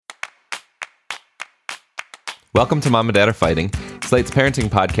Welcome to Mom and Dad Are Fighting, Slate's parenting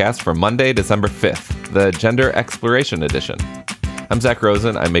podcast for Monday, December 5th, the Gender Exploration Edition. I'm Zach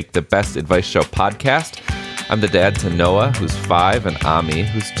Rosen. I make the Best Advice Show podcast. I'm the dad to Noah, who's 5, and Ami,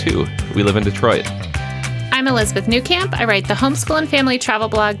 who's 2. We live in Detroit. I'm Elizabeth Newcamp. I write the homeschool and family travel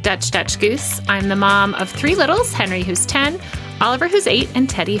blog Dutch Goose. I'm the mom of 3 littles, Henry, who's 10, Oliver, who's 8, and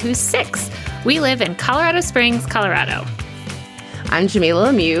Teddy, who's 6. We live in Colorado Springs, Colorado. I'm Jamila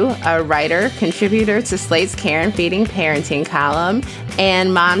Lemieux, a writer, contributor to Slate's Care and Feeding Parenting column,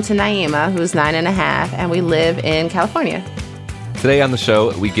 and mom to Naima, who's 9.5, and we live in California. Today on the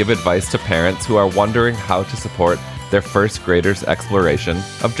show, we give advice to parents who are wondering how to support their first graders' exploration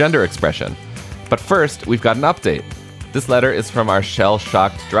of gender expression. But first, we've got an update. This letter is from our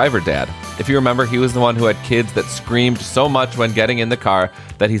shell-shocked driver dad. If you remember, he was the one who had kids that screamed so much when getting in the car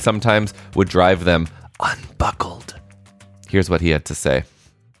that he sometimes would drive them unbuckled. Here's what he had to say.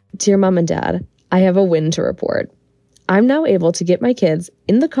 Dear Mom and Dad, I have a win to report. I'm now able to get my kids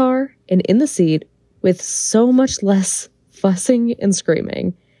in the car and in the seat with so much less fussing and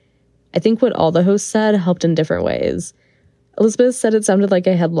screaming. I think what all the hosts said helped in different ways. Elizabeth said it sounded like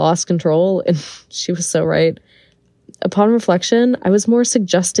I had lost control, and she was so right. Upon reflection, I was more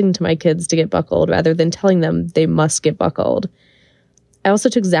suggesting to my kids to get buckled rather than telling them they must get buckled. I also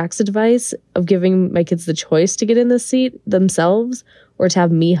took Zach's advice of giving my kids the choice to get in the seat themselves or to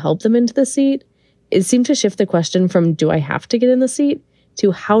have me help them into the seat. It seemed to shift the question from do I have to get in the seat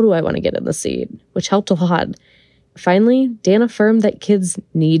to how do I want to get in the seat, which helped a lot. Finally, Dan affirmed that kids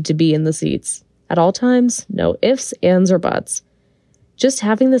need to be in the seats. At all times, no ifs, ands, or buts. Just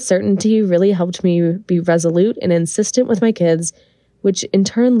having the certainty really helped me be resolute and insistent with my kids, which in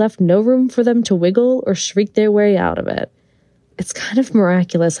turn left no room for them to wiggle or shriek their way out of it. It's kind of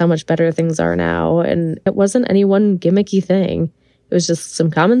miraculous how much better things are now, and it wasn't any one gimmicky thing. It was just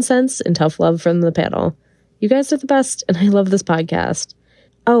some common sense and tough love from the panel. You guys are the best, and I love this podcast.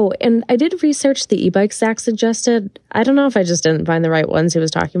 Oh, and I did research the e-bikes Zach suggested. I don't know if I just didn't find the right ones he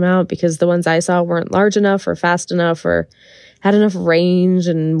was talking about, because the ones I saw weren't large enough or fast enough or had enough range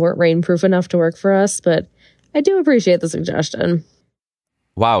and weren't rainproof enough to work for us, but I do appreciate the suggestion.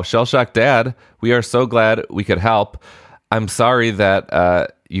 Wow, shell-shocked dad. We are so glad we could help. I'm sorry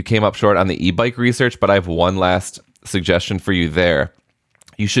that you came up short on the e-bike research, but I have one last suggestion for you there.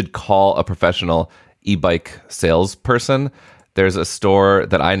 You should call a professional e-bike salesperson. There's a store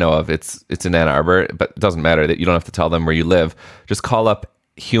that I know of. It's in Ann Arbor, but it doesn't matter. That you don't have to tell them where you live. Just call up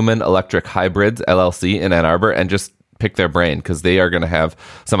Human Electric Hybrids, LLC in Ann Arbor, and just pick their brain, because they are going to have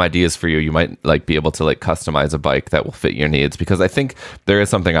some ideas for you. You might be able to customize a bike that will fit your needs, because I think there is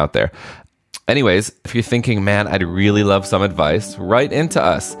something out there. Anyways, if you're thinking, man, I'd really love some advice, write into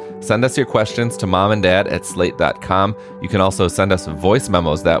us. Send us your questions to momanddad@slate.com. You can also send us voice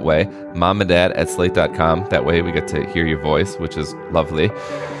memos that way, momanddad@slate.com. That way we get to hear your voice, which is lovely.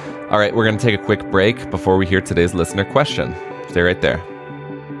 All right, we're going to take a quick break before we hear today's listener question. Stay right there.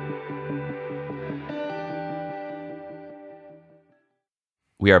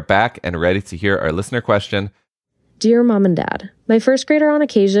 We are back and ready to hear our listener question. Dear Mom and Dad, my first grader on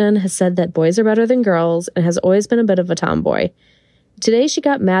occasion has said that boys are better than girls and has always been a bit of a tomboy. Today she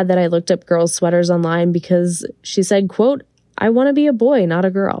got mad that I looked up girls' sweaters online because she said, quote, I want to be a boy, not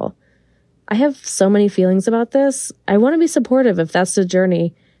a girl. I have so many feelings about this. I want to be supportive if that's the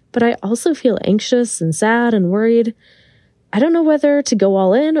journey, but I also feel anxious and sad and worried. I don't know whether to go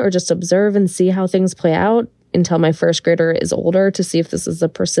all in or just observe and see how things play out until my first grader is older to see if this is a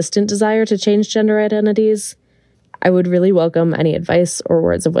persistent desire to change gender identities. I would really welcome any advice or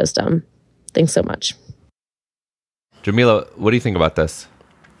words of wisdom. Thanks so much. Jamila, what do you think about this?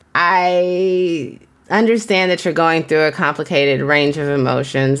 I understand that you're going through a complicated range of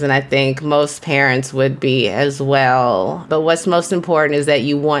emotions, and I think most parents would be as well. But what's most important is that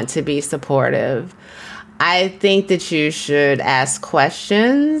you want to be supportive. I think that you should ask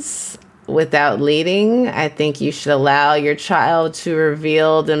questions without leading. I think you should allow your child to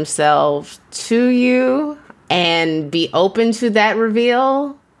reveal themselves to you and be open to that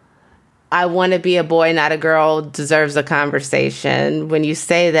reveal. I want to be a boy, not a girl, deserves a conversation. When you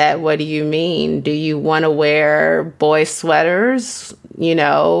say that, what do you mean? Do you want to wear boy sweaters?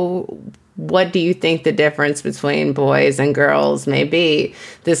 What do you think the difference between boys and girls may be?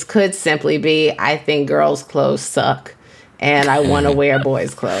 This could simply be, I think girls' clothes suck. and I want to wear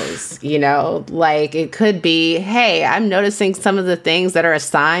boys' clothes. You know, like it could be, hey, I'm noticing some of the things that are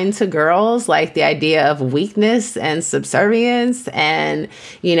assigned to girls, like the idea of weakness and subservience. And,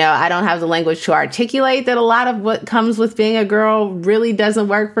 you know, I don't have the language to articulate that a lot of what comes with being a girl really doesn't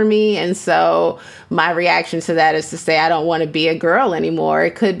work for me. And so my reaction to that is to say, I don't want to be a girl anymore.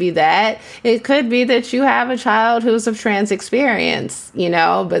 It could be that. It could be that you have a child who's of trans experience, you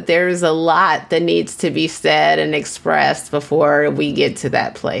know, but there's a lot that needs to be said and expressed before we get to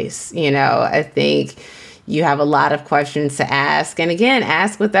that place. You know, I think you have a lot of questions to ask. And again,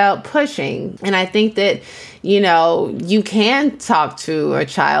 ask without pushing. And I think that, you know, you can talk to a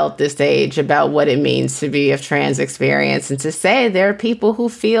child this age about what it means to be of trans experience and to say there are people who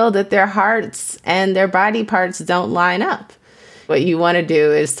feel that their hearts and their body parts don't line up. What you want to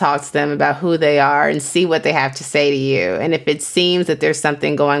do is talk to them about who they are and see what they have to say to you. And if it seems that there's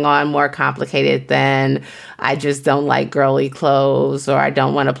something going on more complicated than I just don't like girly clothes or I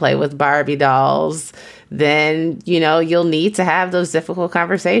don't want to play with Barbie dolls, then, you know, you'll need to have those difficult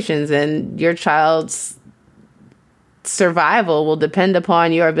conversations, and your child's survival will depend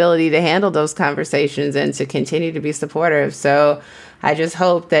upon your ability to handle those conversations and to continue to be supportive. So I just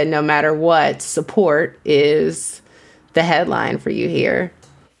hope that no matter what, support is the headline for you here.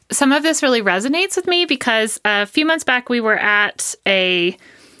 Some of this really resonates with me because a few months back we were at a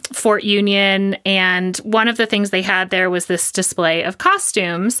Fort Union, and one of the things they had there was this display of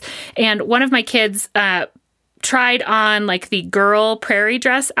costumes, and one of my kids tried on like the girl prairie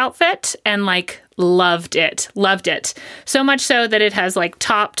dress outfit and like loved it so much so that it has like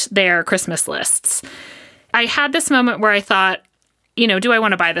topped their Christmas lists. I had this moment where I thought, you know, do I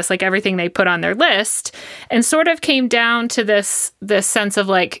want to buy this? Like everything they put on their list, and sort of came down to this sense of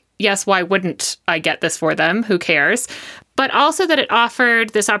like, yes, why wouldn't I get this for them? Who cares? But also that it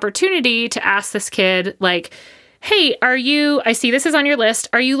offered this opportunity to ask this kid, like, hey, I see this is on your list.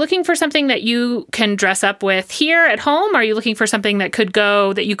 Are you looking for something that you can dress up with here at home? Are you looking for something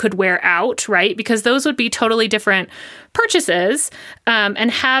that you could wear out, right? Because those would be totally different purchases,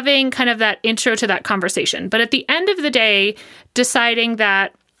 and having kind of that intro to that conversation. But at the end of the day, deciding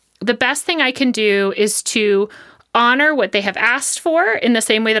that the best thing I can do is to honor what they have asked for in the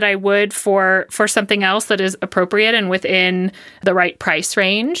same way that I would for something else that is appropriate and within the right price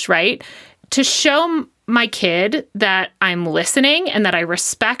range, right? To show my kid that I'm listening and that I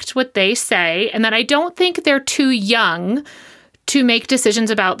respect what they say and that I don't think they're too young to make decisions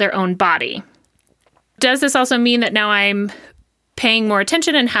about their own body. Does this also mean that now I'm paying more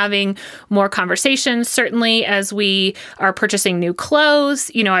attention and having more conversations? Certainly, as we are purchasing new clothes,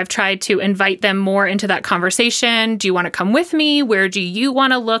 you know, I've tried to invite them more into that conversation. Do you want to come with me? Where do you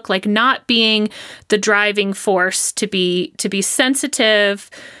want to look? Like not being the driving force, to be sensitive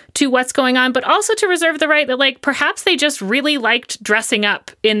to what's going on, but also to reserve the right that like perhaps they just really liked dressing up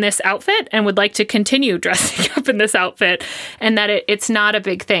in this outfit and would like to continue dressing up in this outfit, and that it's not a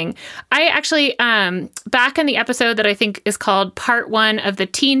big thing. I actually, back in the episode that I think is called Part 1 of the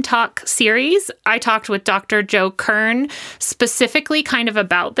Teen Talk series, I talked with Dr. Joe Kern specifically kind of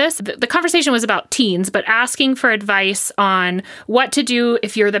about this. The conversation was about teens, but asking for advice on what to do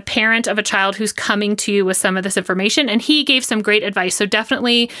if you're the parent of a child who's coming to you with some of this information. And he gave some great advice. So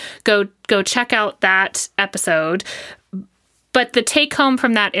definitely go check out that episode. But the take home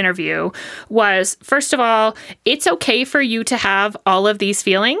from that interview was, first of all, it's okay for you to have all of these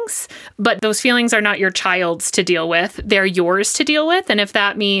feelings, but those feelings are not your child's to deal with. They're yours to deal with. And if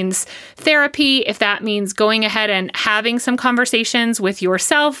that means therapy, if that means going ahead and having some conversations with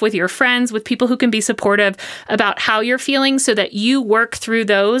yourself, with your friends, with people who can be supportive about how you're feeling so that you work through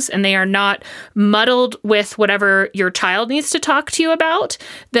those and they are not muddled with whatever your child needs to talk to you about,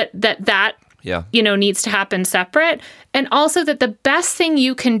 that yeah, you know, needs to happen separate. And also that the best thing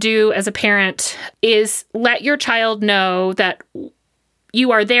you can do as a parent is let your child know that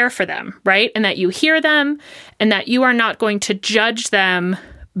you are there for them, right? And that you hear them and that you are not going to judge them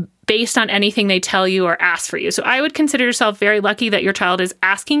based on anything they tell you or ask for you. So I would consider yourself very lucky that your child is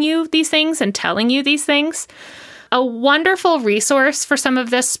asking you these things and telling you these things. A wonderful resource for some of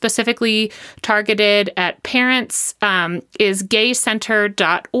this, specifically targeted at parents, is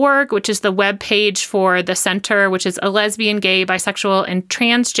gaycenter.org, which is the webpage for the center, which is a lesbian, gay, bisexual, and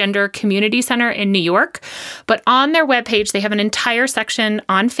transgender community center in New York. But on their webpage, they have an entire section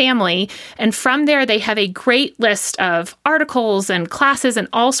on family. And from there, they have a great list of articles and classes and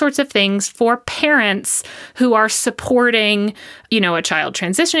all sorts of things for parents who are supporting, you know, a child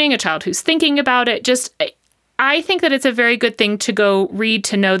transitioning, a child who's thinking about it. I think that it's a very good thing to go read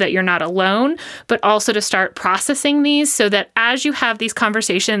to know that you're not alone, but also to start processing these so that as you have these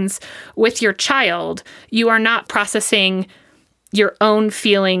conversations with your child, you are not processing your own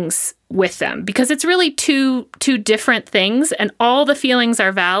feelings with them, because it's really two different things, and all the feelings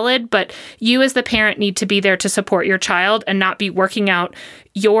are valid, but you as the parent need to be there to support your child and not be working out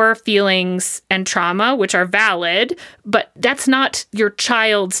your feelings and trauma, which are valid, but that's not your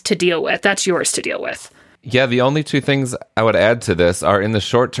child's to deal with. That's yours to deal with. Yeah, the only two things I would add to this are, in the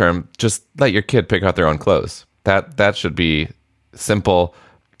short term, just let your kid pick out their own clothes. That should be simple.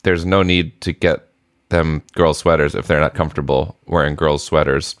 There's no need to get them girls' sweaters if they're not comfortable wearing girls'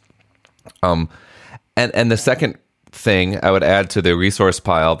 sweaters. And the second thing I would add to the resource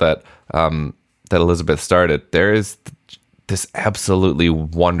pile that Elizabeth started, there is this absolutely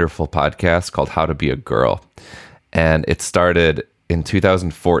wonderful podcast called How to Be a Girl. And it started in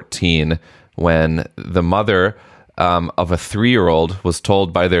 2014 when the mother of a 3-year-old was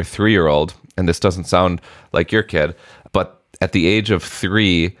told by their 3-year-old, and this doesn't sound like your kid, but at the age of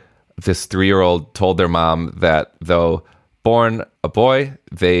 3, this 3-year-old told their mom that though born a boy,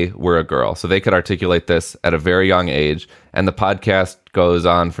 they were a girl. So they could articulate this at a very young age. And the podcast goes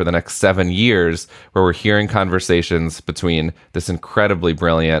on for the next 7 years, where we're hearing conversations between this incredibly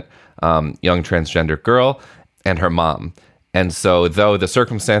brilliant young transgender girl and her mom. And so though the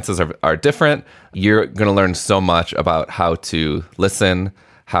circumstances are different, you're going to learn so much about how to listen,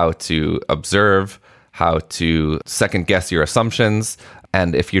 how to observe, how to second guess your assumptions.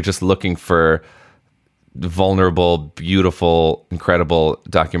 And if you're just looking for vulnerable, beautiful, incredible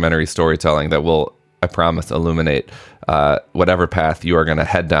documentary storytelling that will, I promise, illuminate whatever path you are going to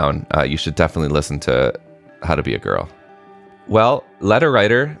head down, you should definitely listen to How to Be a Girl. Well, letter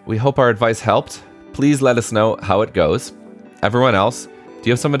writer, we hope our advice helped. Please let us know how it goes. Everyone else, do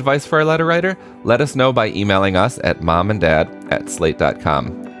you have some advice for our letter writer? Let us know by emailing us at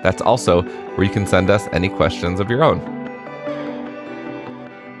momanddad@slate.com. That's also where you can send us any questions of your own.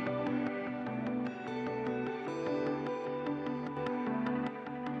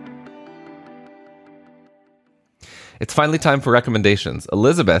 It's finally time for recommendations.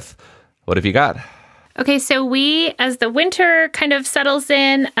 Elizabeth, what have you got? Okay, so we, as the winter kind of settles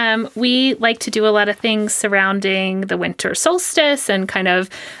in, we like to do a lot of things surrounding the winter solstice and kind of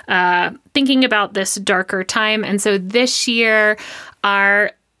thinking about this darker time. And so this year,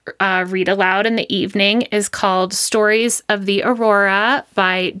 our read aloud in the evening is called Stories of the Aurora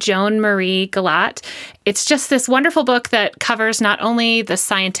by Joan Marie Galat. It's just this wonderful book that covers not only the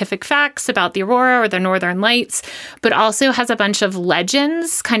scientific facts about the aurora or the northern lights, but also has a bunch of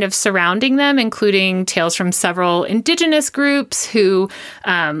legends kind of surrounding them, including tales from several indigenous groups who,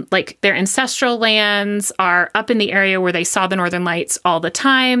 like their ancestral lands are up in the area where they saw the northern lights all the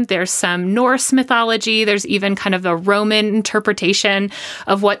time. There's some Norse mythology. There's even kind of a Roman interpretation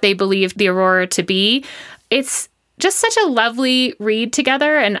of what they believed the aurora to be. It's just such a lovely read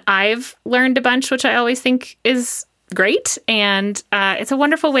together, and I've learned a bunch, which I always think is great. And it's a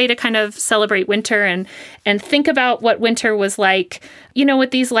wonderful way to kind of celebrate winter and think about what winter was like, you know,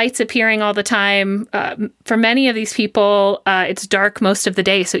 with these lights appearing all the time. For many of these people, it's dark most of the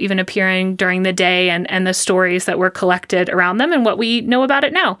day. So even appearing during the day and the stories that were collected around them and what we know about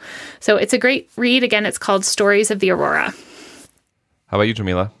it now. So it's a great read. Again, it's called Stories of the Aurora. How about you,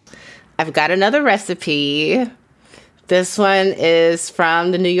 Jamila? I've got another recipe. This one is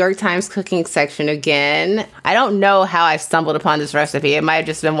from the New York Times cooking section again. I don't know how I stumbled upon this recipe. It might have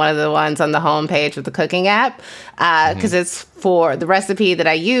just been one of the ones on the homepage of the cooking app, because it's for the recipe that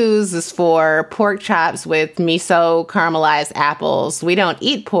I use is for pork chops with miso caramelized apples. We don't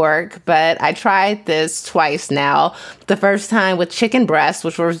eat pork, but I tried this twice now. The first time with chicken breast,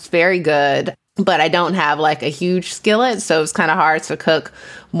 which was very good. But I don't have like a huge skillet, so it's kind of hard to cook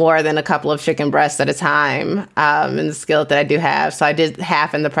more than a couple of chicken breasts at a time in the skillet that I do have. So I did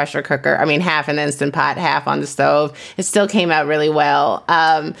half in the pressure cooker. I mean, half in the Instant Pot, half on the stove. It still came out really well.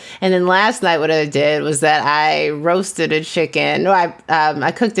 And then last night what I did was that I roasted a chicken.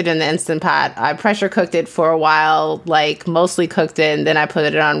 I cooked it in the Instant Pot. I pressure cooked it for a while, like mostly cooked it, and then I put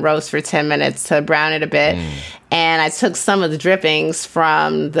it on roast for 10 minutes to brown it a bit. And I took some of the drippings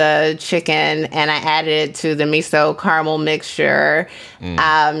from the chicken and I added it to the miso caramel mixture,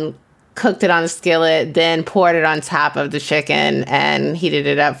 cooked it on the skillet, then poured it on top of the chicken and heated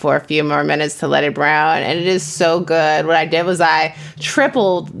it up for a few more minutes to let it brown. And it is so good. What I did was I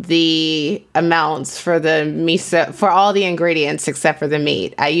tripled the amounts for the miso, for all the ingredients except for the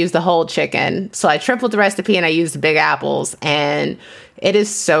meat. I used the whole chicken. So I tripled the recipe and I used the big apples, and it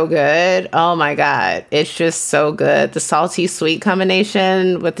is so good. Oh my God. It's just so good. The salty sweet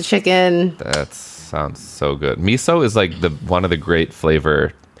combination with the chicken. That's Sounds so good. Miso is like one of the great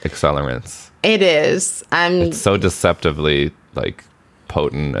flavor accelerants. It is. It's so deceptively like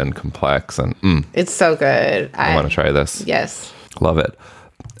potent and complex, and it's so good. I want to try this. Yes. Love it.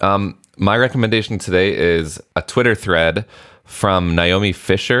 My recommendation today is a Twitter thread from Naomi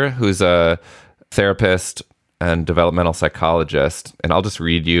Fisher, who's a therapist and developmental psychologist. And I'll just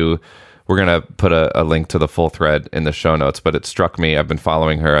read you. We're going to put a link to the full thread in the show notes, but it struck me. I've been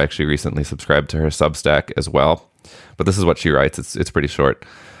following her. I actually recently subscribed to her Substack as well. But this is what she writes. It's pretty short.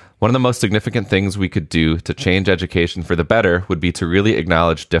 One of the most significant things we could do to change education for the better would be to really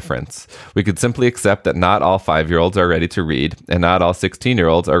acknowledge difference. We could simply accept that not all 5-year-olds are ready to read, and not all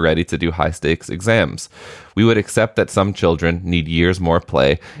 16-year-olds are ready to do high-stakes exams. We would accept that some children need years more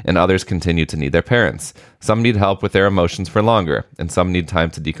play, and others continue to need their parents. Some need help with their emotions for longer, and some need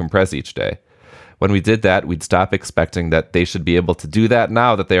time to decompress each day. When we did that, we'd stop expecting that they should be able to do that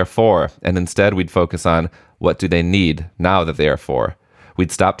now that they are 4, and instead we'd focus on what do they need now that they are 4.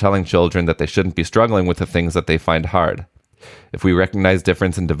 We'd stop telling children that they shouldn't be struggling with the things that they find hard. If we recognize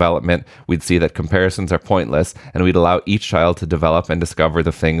difference in development, we'd see that comparisons are pointless, and we'd allow each child to develop and discover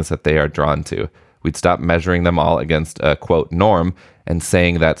the things that they are drawn to. We'd stop measuring them all against a, quote, norm, and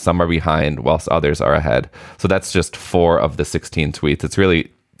saying that some are behind whilst others are ahead. So that's just 4 of the 16 tweets.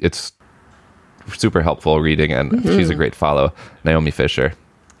 It's super helpful reading, and she's a great follow, Naomi Fisher.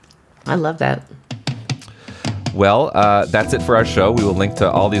 I love that. Well, that's it for our show. We will link to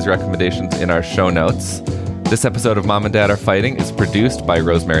all these recommendations in our show notes. This episode of Mom and Dad Are Fighting is produced by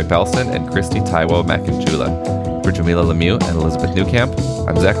Rosemary Belson and Christy Taiwo Makanjula. For Jamila Lemieux and Elizabeth Newcamp,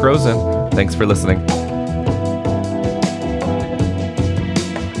 I'm Zach Rosen. Thanks for listening.